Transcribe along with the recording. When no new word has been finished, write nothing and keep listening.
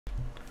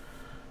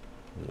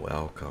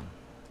Welcome.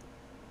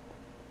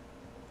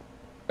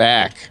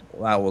 Back.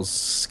 Well, that was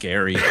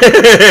scary.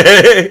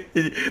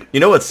 You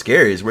know what's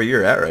scary is where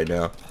you're at right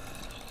now.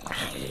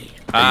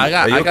 I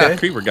got okay? a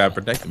creeper guy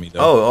protecting me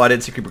though. Oh, I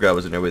didn't see Creeper Guy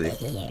wasn't there with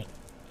you.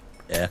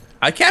 Yeah.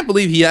 I can't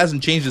believe he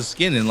hasn't changed his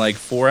skin in like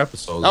 4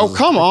 episodes. Oh,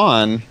 come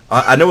on.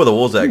 I know where the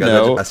wolves at, guys.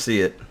 No. I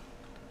see it.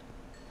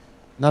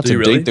 Not Do to you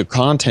really? date the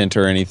content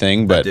or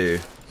anything, I but do.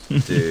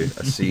 Dude,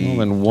 I see. more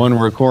than one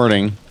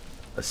recording.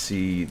 I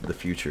see the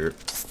future,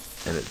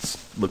 and it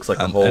looks like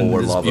a And- hole and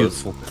where it's lava.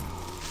 beautiful.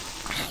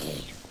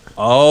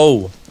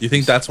 Oh, you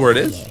think that's where it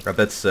is? I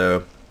bet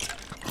so.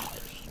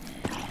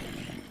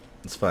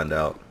 Let's find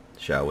out,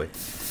 shall we?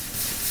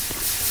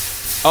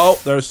 Oh,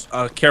 there's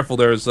careful.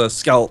 There's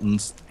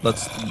skeletons.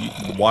 Let's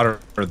water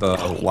the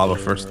lava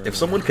first. If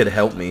someone could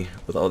help me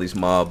with all these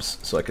mobs,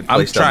 so I could I'm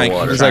place down trying. the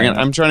water. Just a second,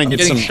 I'm trying to I'm get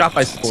getting some shot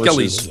by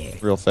horses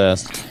skellies. real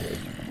fast.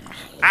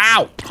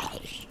 Ow!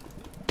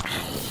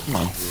 Come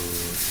on.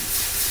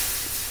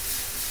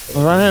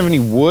 Oh, I don't have any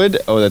wood.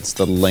 Oh, that's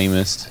the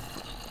lamest.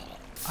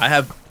 I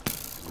have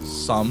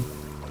some.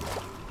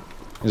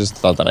 I just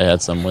thought that I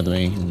had some with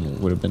me. And it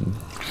would have been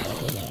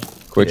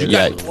quick. You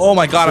Yeah. guys- Oh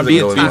my god, I'm This isn't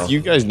being going attacked. well. You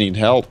guys need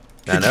help.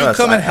 I Could know, you that's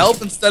come why- and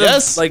help instead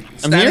Yes, of like I'm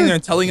standing here. there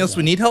and telling us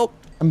we need help?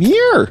 I'm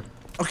here.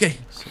 Okay,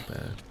 So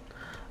bad.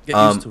 get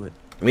used to it.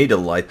 We need to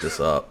light this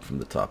up from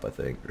the top, I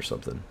think, or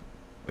something.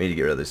 We need to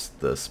get rid of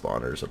the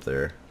spawners up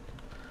there.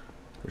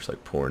 They're just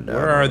like pouring down.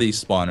 Where are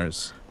these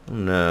spawners? Oh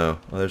no.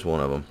 Oh, there's one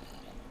of them.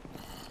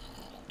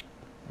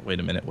 Wait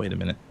a minute, wait a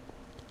minute.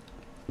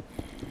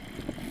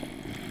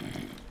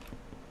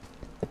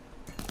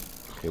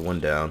 Okay, one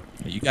down.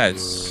 You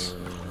guys,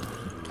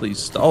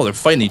 please. Oh, they're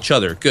fighting each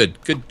other. Good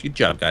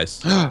job,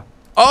 guys.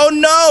 Oh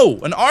no,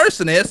 an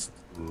arsonist.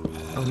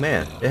 Oh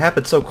man, it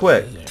happened so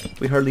quick.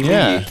 We hardly knew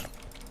Yeah. you.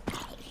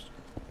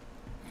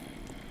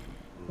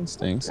 That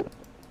stinks.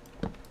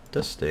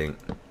 Does stink.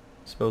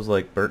 Smells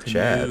like burnt Can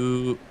Chad.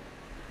 you-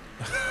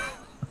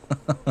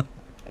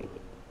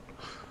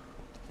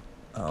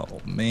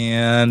 Oh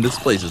man, this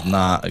place is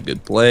not a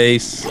good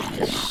place.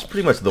 It's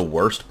pretty much the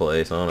worst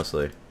place,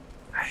 honestly.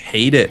 I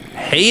hate it.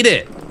 Hate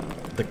it.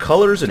 The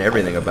colors and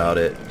everything about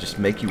it just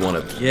make you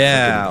want to.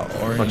 Yeah,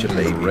 bunch of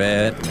orange, baby.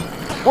 red.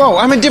 Whoa,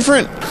 I'm a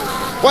different.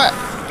 What?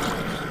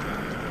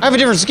 I have a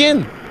different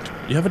skin.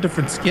 You have a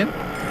different skin?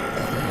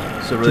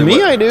 So To really,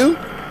 me, I do.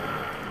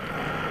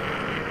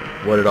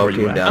 what it all Where you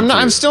came at? down I'm to. not.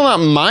 I'm still not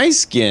my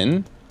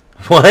skin.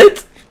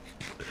 What?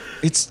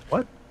 It's.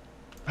 What?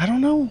 I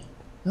don't know.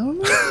 I don't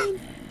know.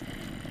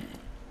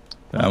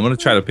 I'm gonna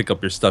try to pick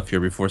up your stuff here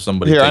before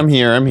somebody. Here, takes- I'm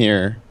here. I'm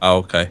here. Oh,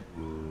 okay.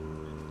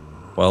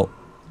 Well,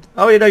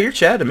 Oh, you know, you're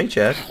Chad to me,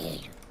 Chad.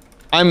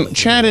 I'm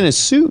Chad in a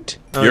suit.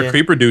 Oh, you're yeah. a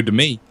creeper dude to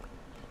me.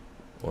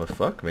 Well,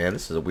 fuck, man.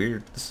 This is a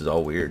weird. This is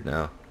all weird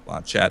now. Come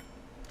on, Chad.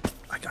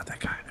 I got that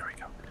guy. There we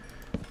go.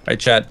 All right,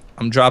 Chad.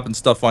 I'm dropping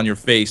stuff on your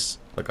face.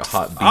 Like a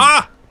hot beat.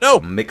 Ah! No!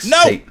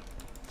 Mixtape. No!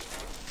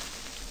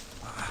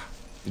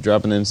 You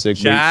dropping them sick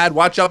beats. Chad,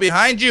 watch out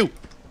behind you.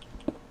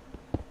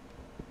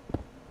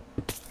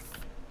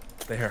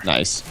 There.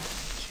 Nice.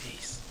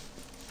 Jeez.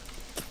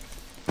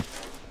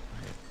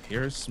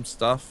 Here's some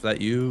stuff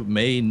that you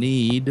may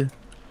need.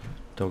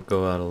 Don't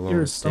go out alone.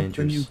 Here's It's something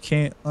dangerous. you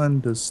can't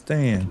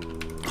understand.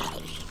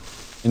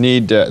 You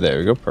need. There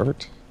we go.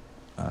 Perfect.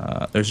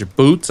 There's your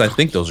boots. I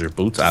think those are your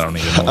boots. I don't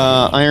even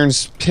know.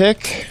 Iron's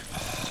pick.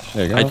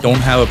 There you go. I don't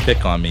have a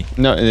pick on me.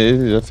 No,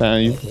 it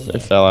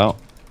fell out.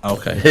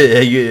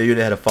 Okay. you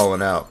had a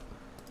falling out.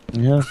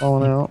 Yeah,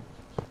 falling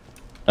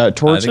out.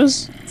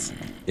 Torches?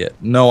 Yeah.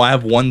 No, I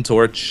have one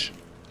torch.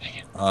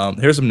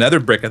 Here's some nether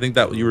brick. I think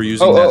that you were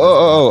using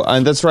Oh,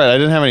 that. that's right. I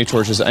didn't have any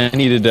torches. I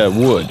needed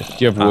wood. Do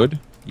you have wood?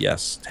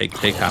 Yes. Take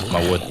half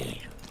my wood.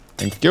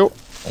 Thank you.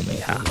 Only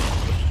half.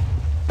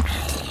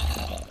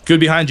 Good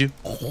behind you.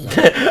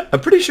 I'm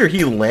pretty sure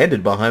he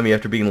landed behind me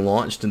after being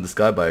launched in the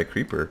sky by a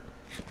creeper.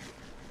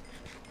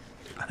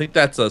 I think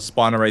that's a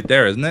spawner right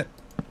there, isn't it?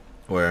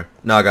 Where?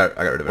 No, I got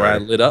rid of it. Where I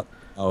already. lit up.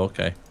 Oh,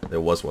 okay. There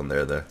was one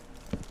there, though.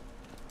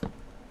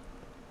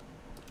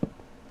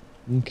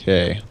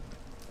 Okay.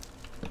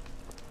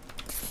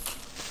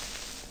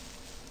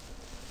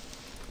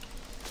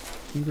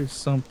 Here's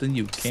something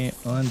you can't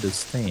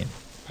understand.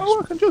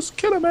 Oh, I can just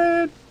kill a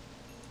man.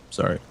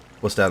 Sorry.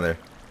 What's down there?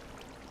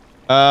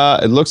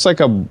 It looks like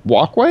a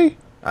walkway.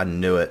 I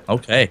knew it.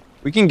 Okay.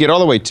 We can get all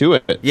the way to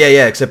it.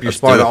 Yeah, except you're Let's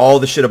do spawning it. all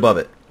the shit above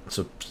it.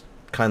 So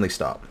kindly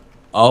stop.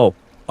 Oh.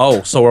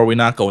 So are we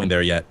not going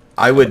there yet?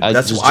 I would. I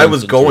That's just I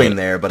was jumped into going it.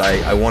 there, but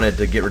I wanted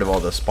to get rid of all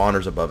the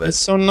spawners above it. It's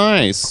so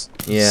nice.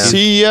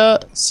 Yeah.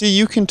 See,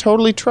 you can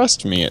totally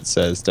trust me. It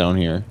says down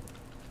here.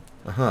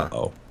 Uh huh.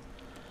 Oh.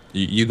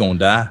 You gonna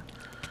die.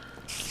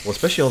 Well,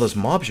 especially all those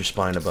mobs you're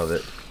spawning above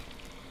it.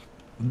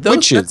 That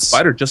Witches.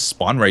 spider just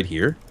spawned right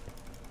here.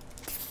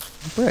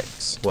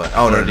 Bricks. What?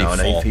 Oh no, Where did no, he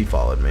no. fall? He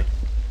followed me.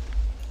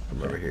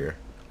 I'm over here.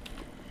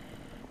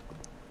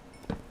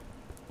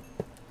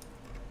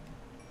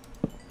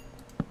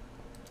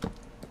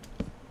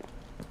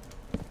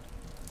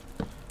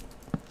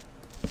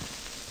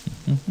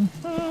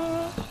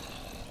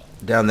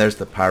 Down there's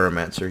the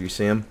pyromancer. You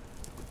see him?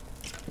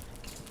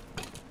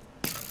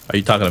 Are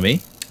you talking to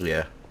me?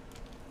 Yeah.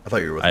 I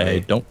thought you were with I me.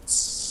 don't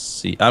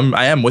see.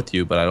 I am with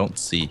you, but I don't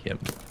see him.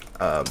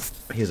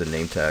 He has a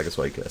name tag.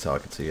 That's how I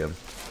can see him.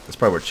 That's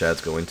probably where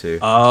Chad's going to.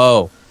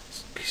 Oh.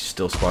 He's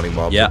still spawning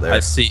mobs Yeah, up there. I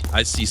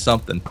see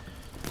something. It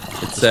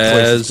This place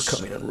is says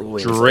becoming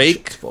unruly. It's like Drake.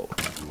 shit's full.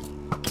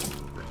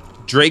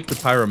 Drake the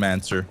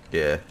pyromancer.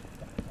 Yeah.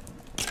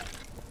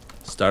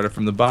 Started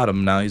from the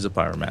bottom. Now he's a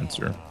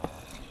pyromancer.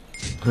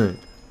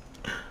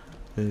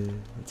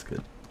 That's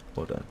good.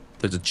 Well done.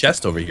 There's a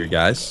chest over here,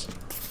 guys,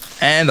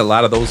 and a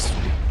lot of those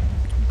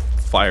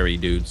fiery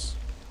dudes.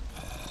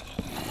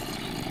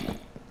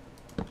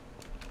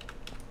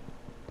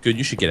 Good,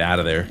 you should get out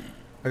of there.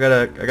 I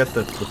got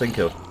the thing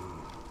killed.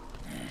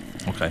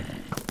 Okay.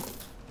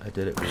 I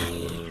did it.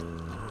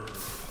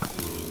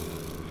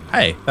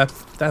 Hey,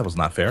 that was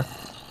not fair.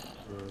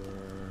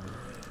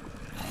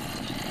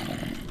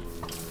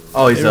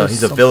 Oh, he's There a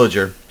was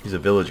villager. He's a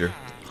villager.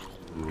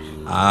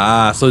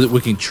 Ah, so that we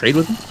can trade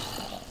with him?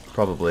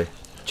 Probably.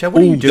 Chad,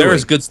 what are you doing? There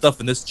is good stuff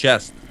in this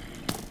chest.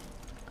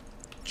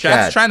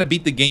 Chad's trying to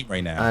beat the game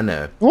right now. I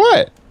know.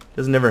 What?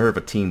 Doesn't never heard of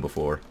a team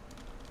before.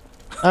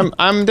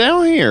 I'm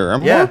down here.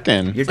 I'm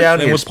working. You're down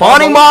like here. we're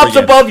Spawning spawning over mobs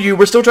again. above you.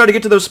 We're still trying to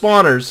get to those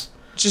spawners.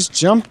 Just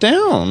jump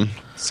down.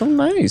 So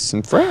nice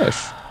and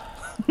fresh.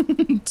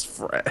 It's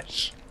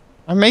fresh.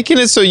 I'm making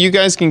it so you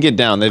guys can get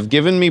down. They've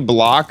given me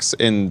blocks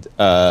and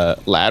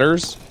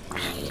ladders.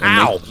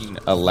 I'm making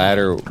a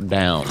ladder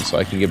down so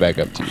I can get back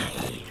up to you.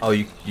 Oh,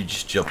 you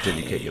just jumped in.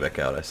 You can't get back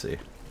out. I see.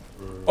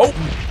 Oh!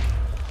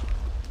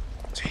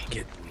 Dang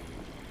it.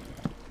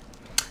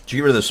 Did you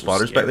get rid of those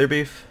spawners back there,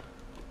 Beef?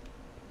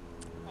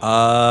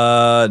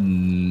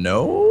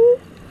 No?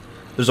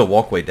 There's a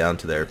walkway down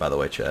to there, by the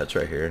way, Chad. It's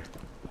right here.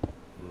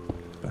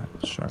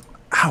 Sharp.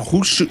 Ow,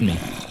 who's shooting me?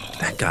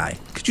 That guy.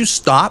 Could you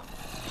stop?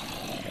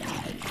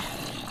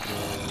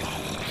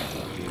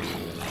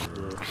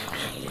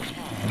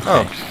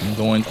 Oh. I'm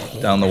going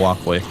down the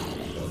walkway.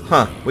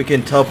 Huh. We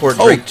can teleport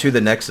Drake to the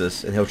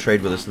Nexus, and he'll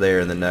trade with us there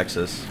in the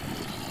Nexus.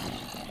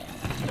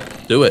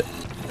 Do it.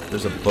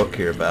 There's a book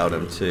here about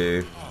him,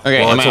 too.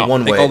 Okay, well, I'm it's out. a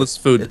one-way. Take all this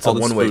food. It's all a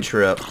this one-way food.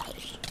 trip.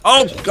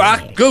 Oh,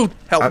 God. Good.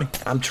 Help me.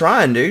 I'm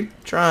trying, dude.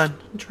 I'm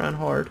trying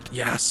hard.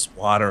 Yes,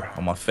 water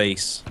on my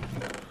face.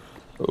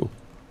 Oh.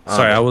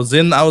 Sorry, I was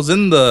in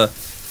the...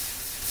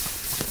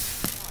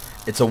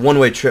 It's a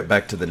one-way trip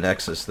back to the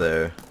Nexus,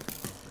 though.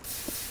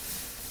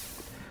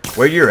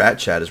 Where you're at,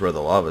 Chad, is where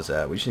the lava's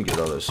at. We should get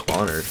all those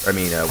spawners. I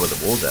mean, where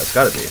the wool's at. It's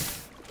gotta be.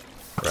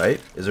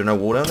 Right? Is there no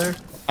wool down there?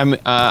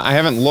 I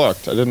haven't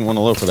looked. I didn't want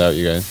to look without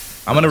you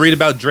guys. I'm going to read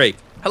about Drake.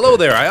 Hello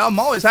there. I'm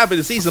always happy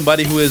to see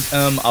somebody who is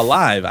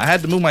alive. I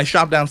had to move my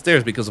shop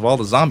downstairs because of all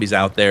the zombies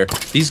out there.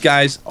 These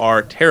guys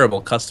are terrible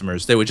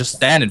customers. They would just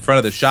stand in front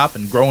of the shop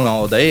and groan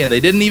all day, and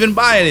they didn't even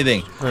buy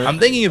anything. I'm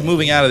thinking of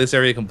moving out of this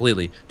area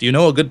completely. Do you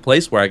know a good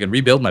place where I can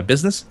rebuild my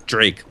business?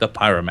 Drake, the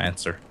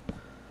pyromancer.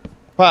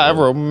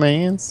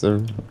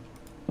 Pyromancer.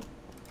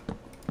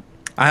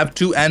 I have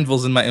 2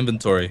 anvils in my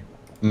inventory.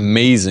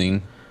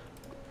 Amazing.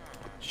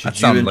 That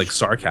sounded like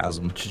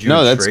sarcasm.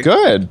 No, that's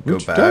good. Go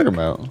What you back. talking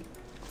about?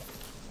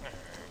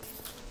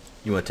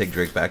 You want to take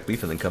Drake back,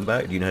 Beef, and then come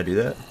back? Do you know how to do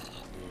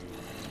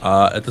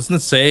that? Doesn't it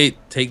say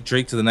take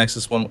Drake to the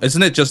Nexus one?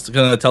 Isn't it just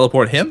gonna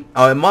teleport him?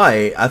 Oh, it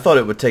might. I thought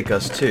it would take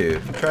us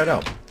too. Try it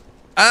out.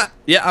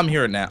 Yeah, I'm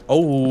here now.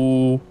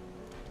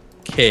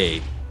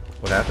 Okay.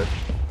 What happened?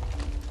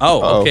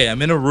 Oh, okay.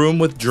 I'm in a room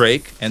with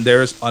Drake, and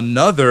there's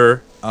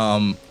another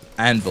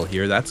anvil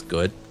here. That's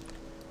good.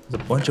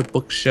 There's a bunch of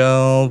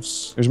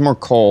bookshelves. There's more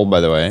coal, by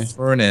the way.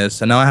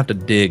 Furnace, and now I have to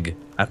dig.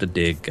 I have to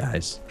dig,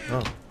 guys.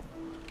 Oh.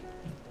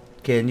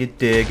 Can you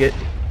dig it?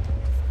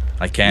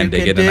 I can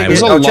dig can it, and I dig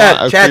There's will. a Oh, lot Chad,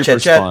 of Chad, creeper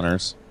Chad.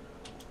 spawners.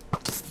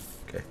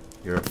 Okay,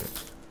 you're okay.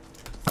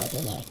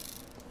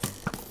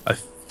 I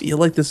feel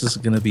like this is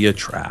gonna be a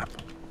trap.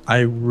 I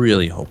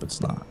really hope it's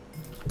not.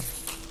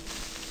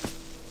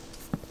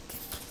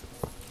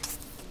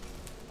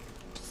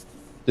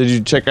 Did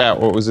you check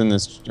out what was in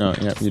this? Oh,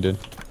 yeah, you did.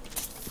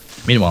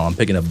 Meanwhile, I'm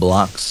picking up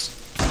blocks.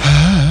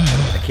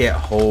 I can't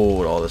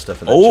hold all this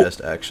stuff in the chest,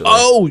 actually.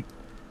 Oh!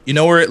 You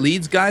know where it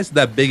leads, guys?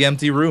 That big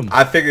empty room.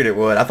 I figured it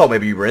would. I thought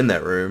maybe you were in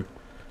that room.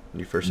 When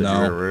you first said you were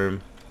in a No.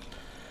 room.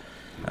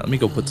 Let me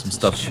go put some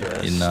stuff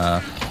in.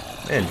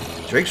 Man,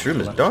 Drake's room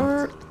is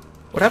dark.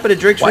 What happened to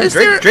Drake's Why room? is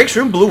there- Drake's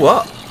room blew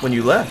up when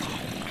you left.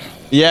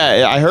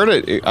 Yeah, I heard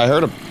it. I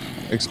heard a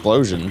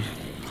explosion.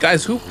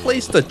 Guys, who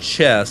placed a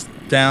chest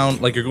down?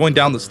 Like you're going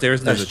down the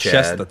stairs and there's a That's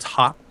chest Chad. at the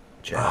top.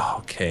 Chad. Oh,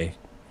 okay.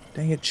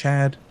 Dang it,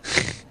 Chad. Do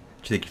you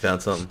think you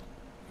found something?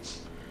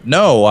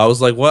 No, I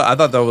was like, what? I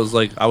thought that was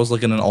like I was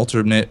looking at an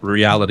alternate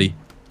reality.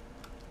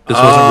 This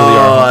wasn't really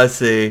Oh, our. I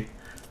see.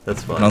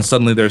 That's fine. And then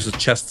suddenly there's a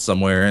chest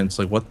somewhere, and it's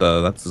like, what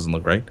the? That doesn't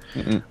look right.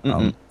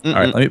 All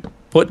right, let me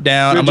put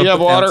down. Good, I'm you gonna have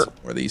put down water? some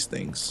more of these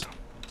things.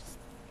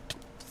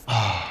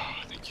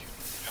 Thank you.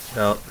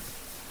 No.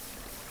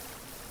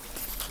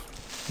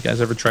 You guys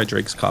ever try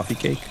Drake's coffee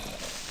cake?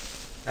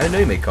 I didn't know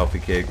you made coffee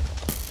cake.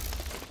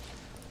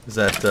 Is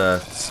that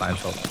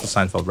Seinfeld. The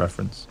Seinfeld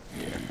reference.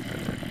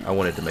 I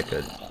wanted to make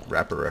a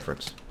rapper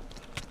reference.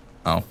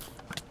 Oh.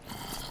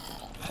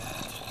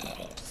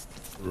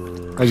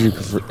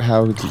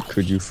 How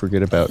could you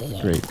forget about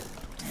Drake?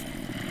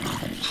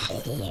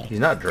 He's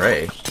not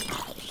Dre.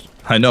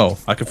 I know.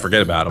 I could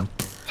forget about him.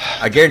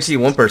 I guarantee you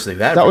one person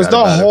that was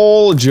the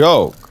whole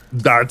joke.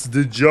 That's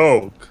the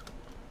joke.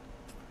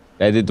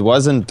 That it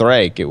wasn't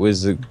Drake. It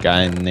was a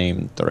guy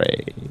named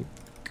Drake.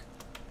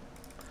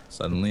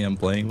 Suddenly I'm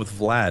playing with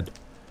Vlad.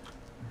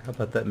 How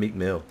about that Meek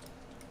Mill?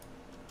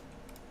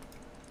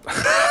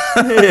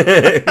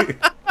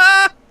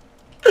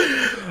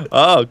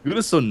 Oh, Good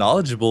is so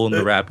knowledgeable in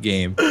the rap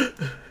game.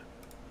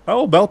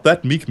 How about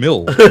that Meek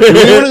Mill? Do we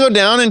want to go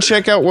down and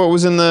check out what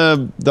was in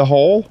the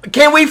hole?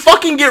 Can't we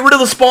fucking get rid of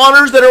the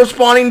spawners that are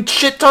spawning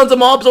shit tons of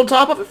mobs on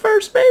top of it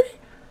first, baby?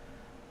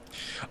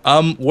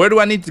 Where do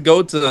I need to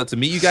go to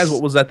meet you guys?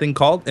 What was that thing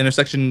called?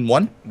 Intersection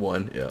 1?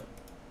 1, yeah.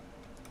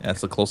 That's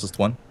the closest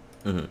one.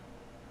 Mm-hmm.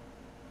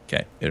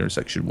 Okay,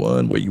 intersection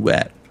 1. Where you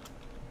at?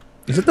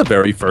 Is it the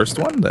very first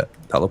one, the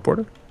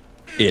teleporter?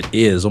 It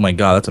is. Oh my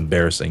god, that's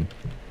embarrassing.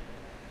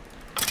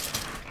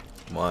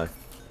 Why?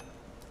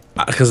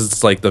 Because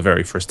it's like the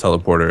very first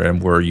teleporter,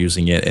 and we're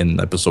using it in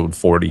episode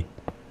 40.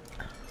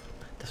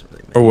 Doesn't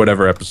really Or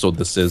whatever episode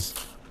this is.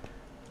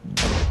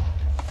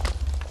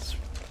 This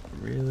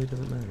really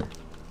doesn't matter.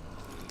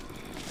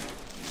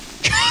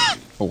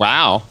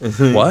 Wow.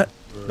 What?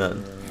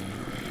 Nothing.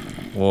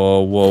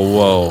 Whoa, whoa,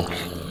 whoa.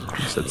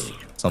 You said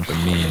something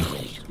mean.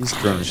 He's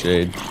throwing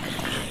shade.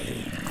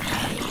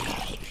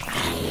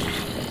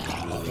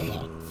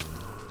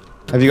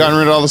 Have you gotten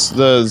rid of all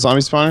the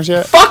zombie spawners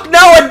yet? Fuck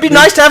no! It'd be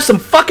nice to have some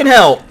fucking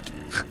help!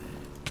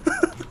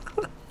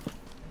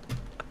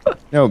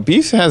 No,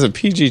 Beef has a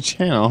PG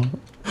channel.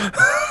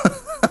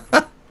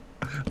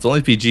 It's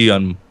only PG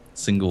on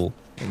single.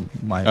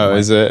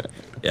 Is it?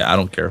 Yeah, I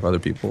don't care if other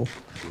people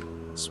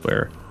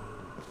swear.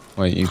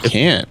 Well, you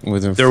can't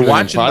with a they're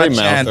watching potty my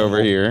mouth channel.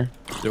 over here.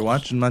 They're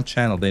watching my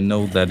channel. They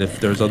know that if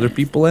there's other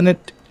people in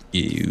it,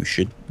 you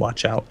should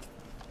watch out.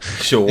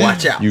 So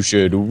watch out. You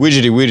should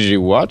widgety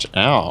watch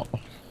out.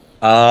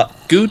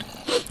 Good.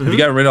 Have you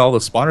gotten rid of all the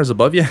spawners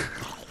above you?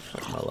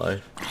 Fuck my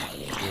life.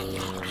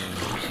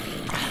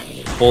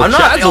 Well, I'm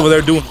not- Chad's over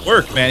there doing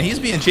work, man. He's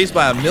being chased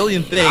by a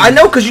million things. I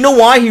know, because you know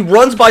why? He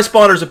runs by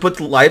spawners and puts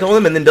light on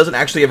them and then doesn't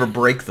actually ever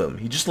break them.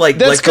 He just like...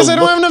 That's because I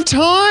don't have enough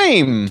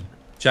time.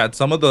 Chad,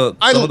 some of the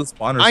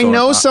spawners. I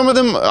know some of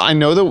them. I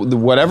know the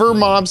whatever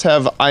mobs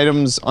have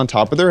items on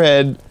top of their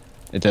head,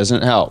 it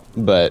doesn't help.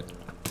 But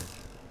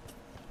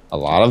a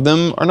lot of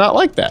them are not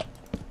like that.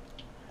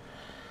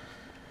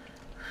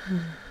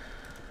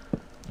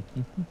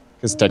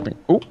 Because technically,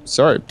 oh,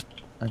 sorry,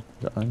 I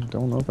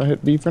don't know if I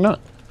hit Beef or not.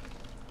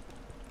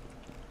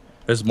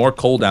 There's more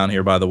coal down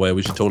here, by the way.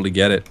 We should totally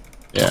get it.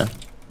 Yeah.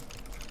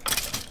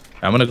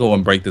 I'm gonna go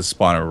and break this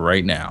spawner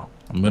right now.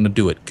 I'm gonna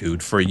do it,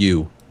 Good, for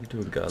you. You're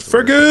doing God's For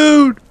work.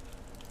 Good!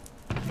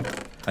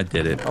 I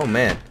did it. Oh,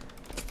 man.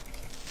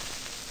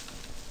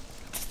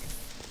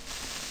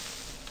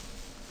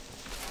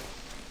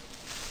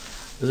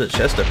 There's a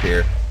chest up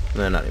here.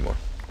 No, not anymore.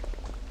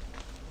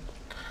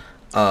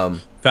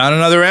 Found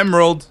another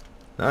emerald.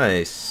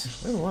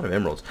 Nice. We have a lot of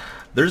emeralds.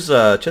 There's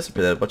a chest up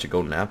here that has a bunch of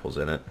golden apples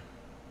in it.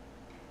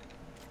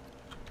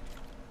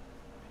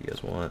 If you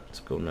guys want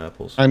some golden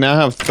apples. I now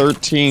have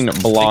 13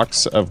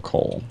 blocks of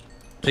coal.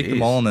 Take them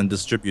Jeez. all and then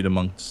distribute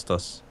amongst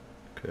us.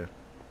 Okay.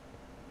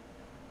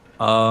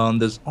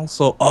 There's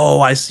also... Oh,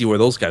 I see where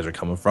those guys are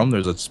coming from.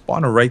 There's a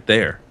spawner right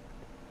there.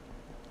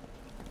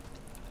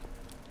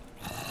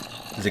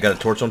 Has it got a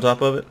torch on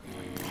top of it?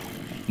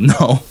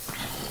 No.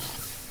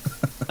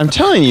 I'm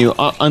telling you,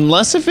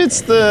 unless if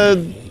it's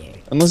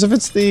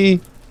the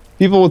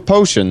people with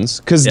potions,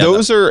 because Yeah,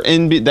 those are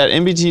that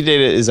NBT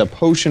data is a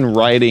potion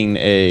riding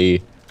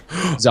a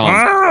zombie.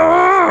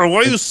 Why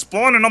are you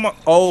spawning on my...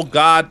 Oh,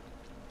 God.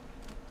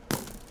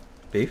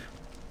 Beef?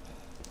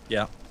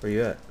 Yeah. Where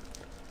you at?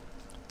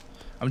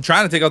 I'm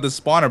trying to take out this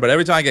spawner, but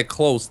every time I get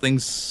close,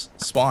 things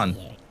spawn.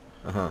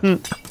 Uh-huh.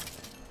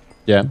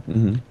 Yeah.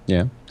 Mm-hmm.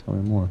 Yeah. Tell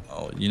me more.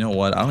 Oh, you know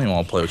what? I don't even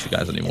want to play with you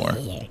guys anymore.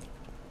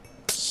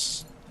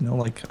 You know,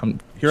 like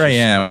here I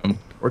am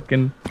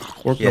working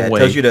Yeah, it away.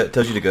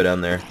 tells you to go down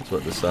there. That's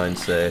what the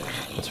signs say.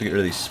 Once we get rid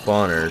of these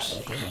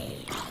spawners.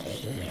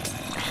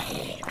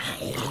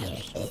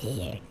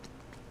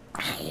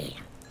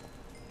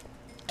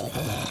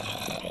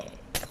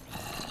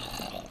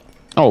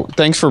 Oh,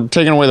 thanks for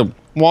taking away the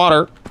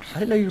water. I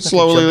didn't know you were about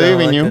Slowly to jump down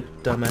leaving you.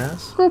 like that,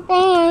 dumbass.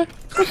 Goodbye.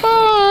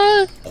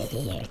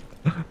 Goodbye.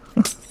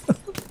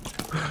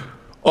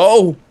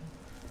 Oh.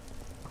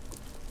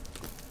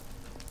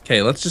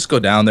 Okay, let's just go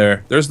down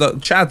there. There's no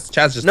Chad's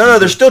just No,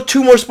 there's still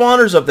 2 more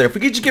spawners up there. If we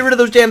could just get rid of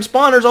those damn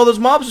spawners, all those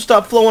mobs will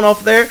stop flowing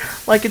off there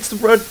like it's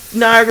the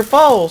Niagara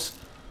Falls.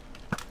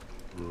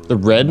 The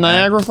red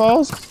Niagara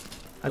Falls?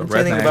 I didn't The say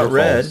red anything Niagara about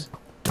red. Falls.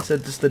 I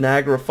said just the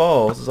Niagara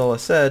Falls is all I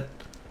said.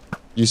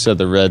 You said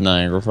the red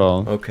Niagara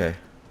Falls. Okay.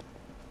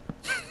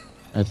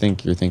 I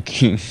think you're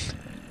thinking.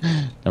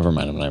 Never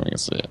mind. I'm not even gonna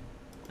say it.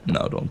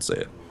 No, don't say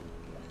it.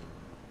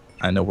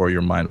 I know where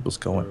your mind was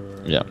going.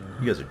 Yeah.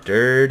 You guys are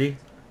dirty.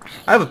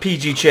 I have a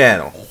PG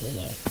channel.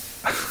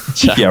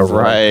 Yeah,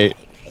 right.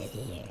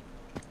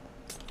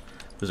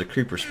 There's a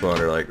creeper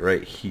spawner like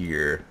right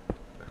here.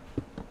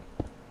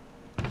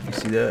 You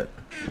see that?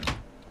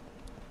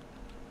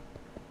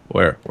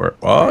 Where?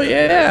 Oh,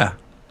 yeah.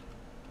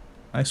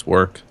 Nice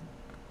work.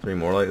 Three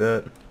more like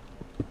that?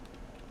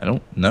 I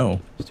don't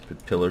know.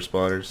 Stupid pillar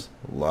spawners.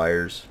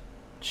 Liars.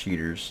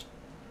 Cheaters.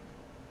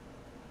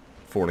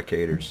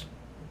 Fornicators.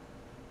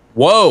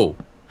 Whoa.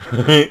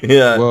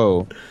 Yeah.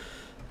 Whoa.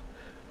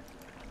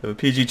 I have a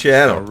PG A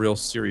channel. real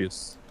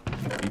serious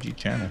PG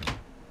channel.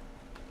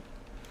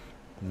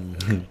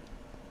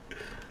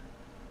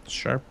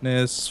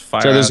 Sharpness,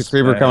 fire. So there's a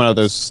creeper aspect. coming up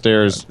those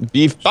stairs.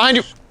 Beef behind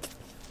you.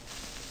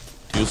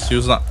 He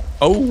was on.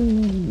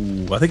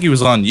 Oh, I think he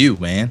was on you,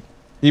 man.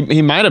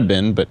 He might have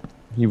been, but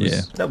he was.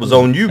 Yeah. That was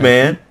on you,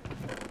 man.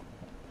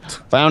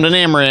 Found an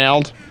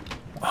emerald.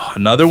 Oh,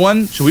 another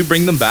one? Should we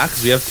bring them back?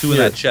 Because we have two in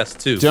that chest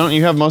too. Don't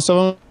you have most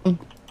of them?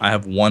 I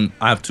have one.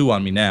 I have two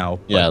on me now.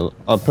 but Yeah,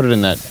 I'll put it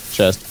in that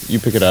chest. You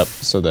pick it up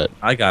so that.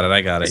 I got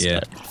it.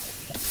 Yeah.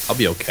 I'll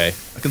be okay.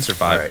 I can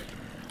survive. Alright.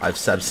 I'm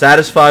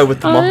satisfied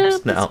with the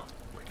mobs now.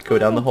 We can go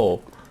down the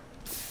hole.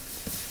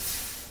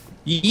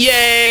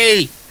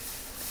 Yay!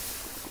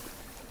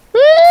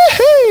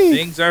 Woo-hoo!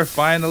 Things are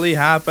finally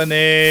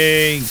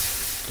happening.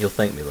 You'll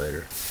thank me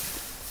later.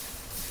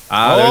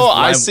 Oh,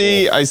 I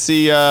see. Wool. I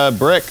see.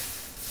 Brick.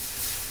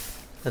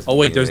 That's Oh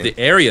wait, there's anyway.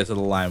 the area to the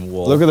lime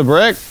wool. Look at the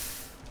brick.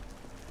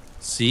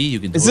 See, you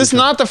can. Is this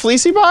not the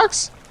fleecy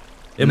box?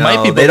 It No,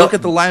 might be, they but look don't-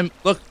 at the lime.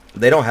 Look.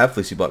 They don't have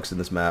fleecy bucks in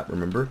this map,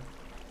 remember?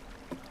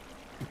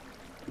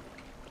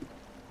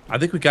 I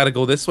think we gotta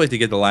go this way to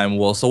get the lime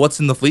wool. So what's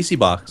in the fleecy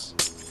box?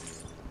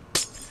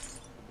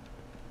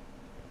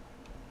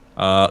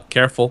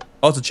 Careful.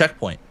 Oh, it's a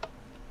checkpoint.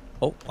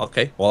 Oh,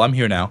 okay. Well, I'm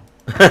here now.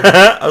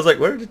 I was like,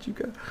 where did you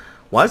go?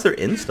 Why is there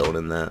endstone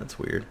in that? That's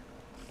weird.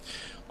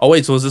 Oh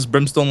wait, so is this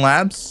Brimstone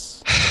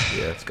Labs?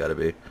 Yeah, it's gotta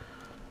be.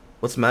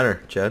 What's the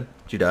matter, Chad?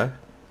 Did you die?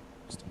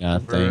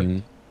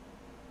 Nothing.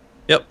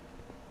 Yep.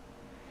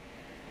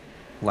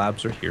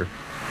 Labs are here.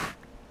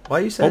 Why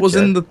you sad, What was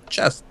Chad? in the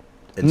chest?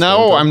 No,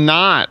 Endstone? I'm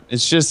not.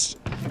 It's just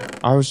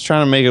I was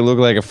trying to make it look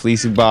like a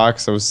fleecy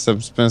box. I was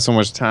spending so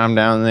much time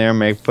down there,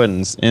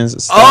 putting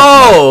stuff.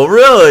 Oh,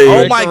 really? Oh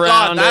Break my god,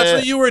 around that's it.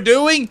 what you were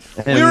doing?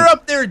 We And- were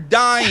up there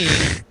dying,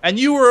 and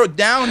you were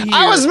down here.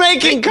 I was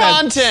making making a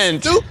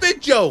content.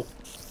 Stupid joke.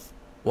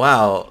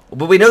 Wow.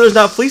 But we know there's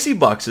not fleecy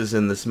boxes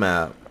in this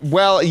map.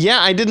 Well, yeah,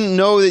 I didn't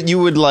know that you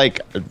would like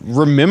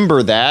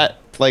remember that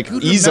like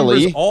Dude easily.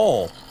 remembers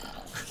all.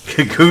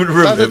 Good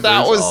Thought that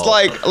that was all.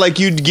 like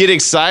you'd get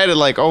excited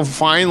like, oh,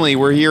 finally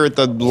we're here at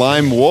the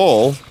lime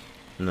wool,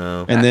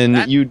 No. and then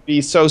that- you'd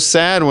be so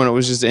sad when it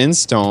was just in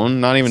stone,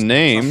 not even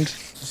named. Did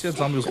you see that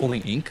zombie was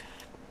holding ink?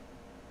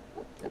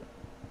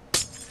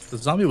 The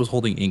zombie was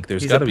holding ink.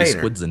 There's He's got to a be painter.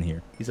 squids in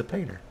here. He's a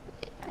painter.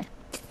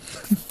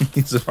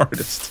 He's an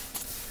artist.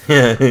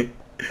 Yeah. You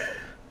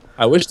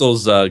I wish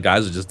those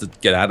guys would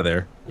just get out of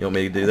there. want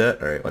me to do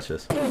that? Alright, watch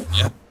this.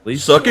 Yeah,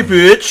 please. Suck it,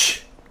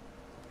 bitch!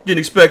 Didn't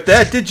expect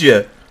that, did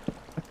you?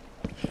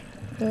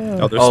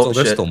 Oh, Oh,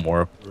 there's shit. still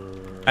more.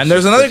 And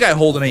there's another guy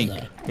holding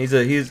ink. He's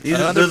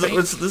Another paint.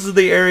 this is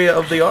the area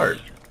of the art.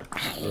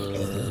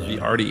 The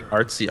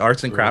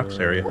arts and crafts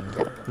area.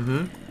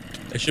 Mm-hmm.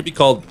 It should be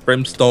called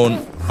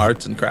Brimstone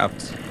Arts and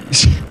Crafts.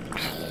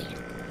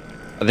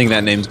 I think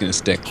that name's gonna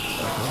stick.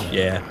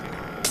 Yeah.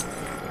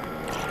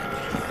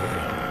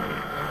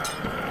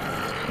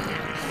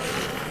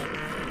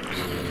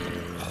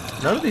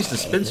 None of these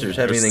dispensers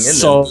have anything in them.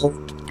 So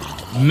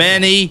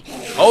many.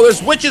 Oh,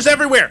 there's witches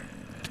everywhere.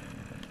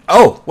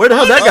 Oh, where the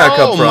hell did that guy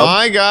come from? Oh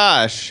my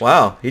gosh!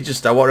 Wow,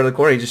 I walked in the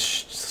corner, he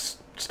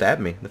just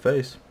stabbed me in the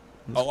face.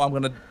 Oh, I'm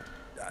gonna.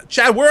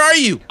 Chad, where are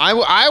you?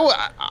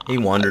 He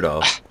wandered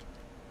off.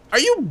 Are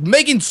you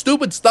making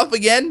stupid stuff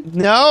again?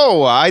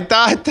 No, I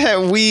thought that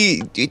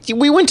we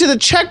went to the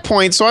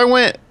checkpoint, so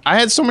I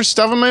had so much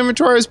stuff in my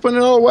inventory, I was putting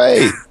it all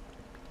away.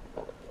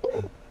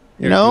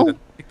 You know?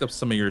 Picked up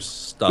some of your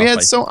stuff.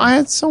 I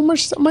had so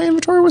much stuff. My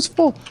inventory was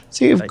full.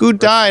 See, if Good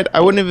died,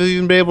 I wouldn't have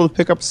even been able to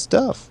pick up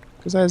stuff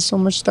because I had so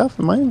much stuff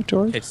in my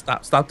inventory. Okay,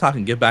 stop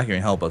talking. Get back here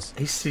and help us.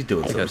 He's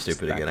doing something got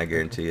stupid stacked. again, I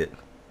guarantee it.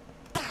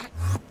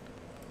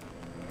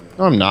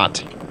 No, I'm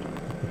not.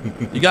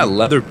 You got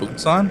leather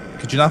boots on?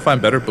 Could you not find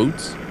better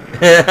boots?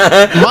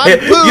 My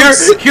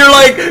boots. You're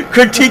like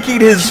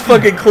critiquing his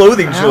fucking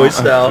clothing choice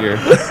now. Here.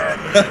 Is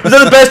that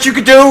the best you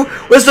could do?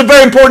 Well, this is a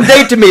very important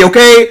date to me,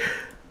 okay?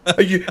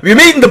 You're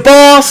meeting the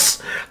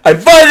boss. I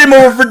invited him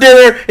over for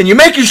dinner, and you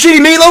make your shitty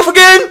meatloaf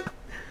again?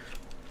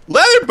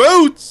 Leather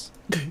boots!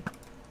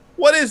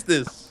 What is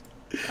this?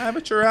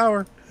 Amateur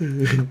hour.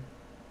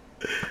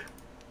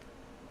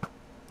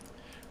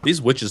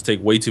 These witches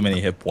take way too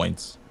many hit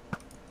points.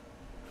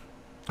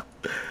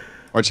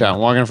 Watch out!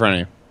 I'm walking in front of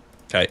you.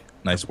 Okay,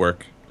 nice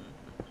work.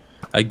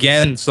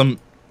 Again, some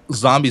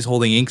zombies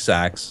holding ink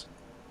sacks.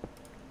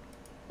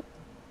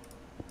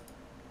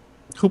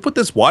 Who put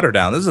this water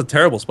down? This is a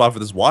terrible spot for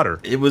this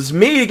water. It was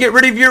me to get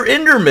rid of your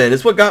Enderman.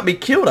 It's what got me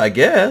killed, I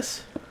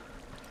guess.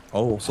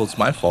 Oh, so it's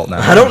my fault now.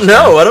 I don't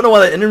know. I don't know why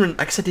that Enderman...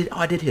 I guess I did... Oh,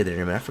 I did hit the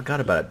Enderman. I forgot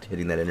about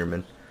hitting that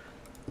Enderman.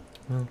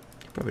 Well,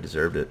 you probably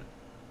deserved it.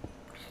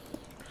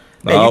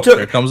 Man,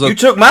 Oh, you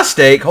took my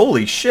steak.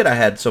 Holy shit, I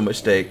had so much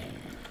steak.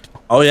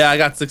 Oh, yeah, I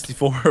got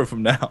 64 of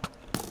them now.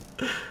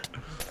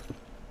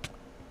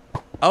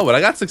 Oh, but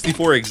I got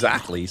 64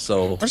 exactly,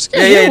 so...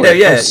 Yeah,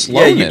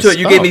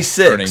 you gave me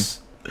 6.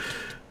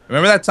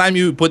 Remember that time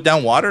you put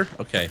down water?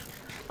 Okay.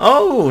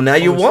 Oh, now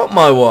you want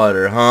my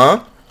water,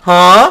 huh?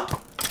 Huh?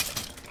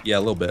 Yeah, a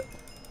little bit.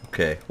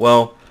 Okay,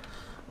 well,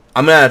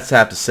 I'm gonna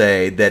have to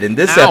say that in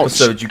this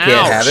episode you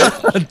can't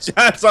have it.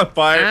 Jack's on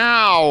fire.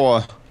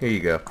 Ow! Here you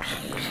go.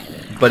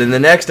 But in the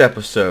next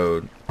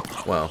episode,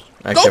 well,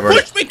 actually, Don't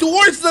push me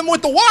towards them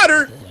with the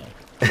water.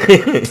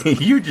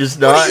 you just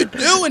not. What are you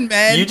doing,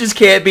 man? You just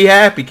can't be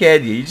happy,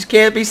 can you? You just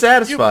can't be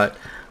satisfied.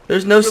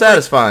 There's no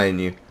satisfying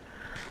you.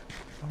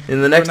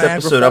 In the next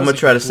episode, I'm gonna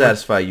try to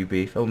satisfy you,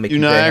 Beef. I'll make you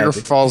very Niagara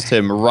happy. Falls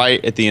him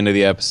right at the end of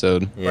the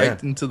episode. Yeah.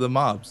 Right into the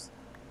mobs.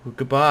 Well,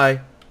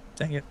 goodbye.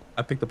 Dang it.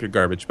 I picked up your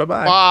garbage.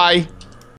 Bye-bye. Bye.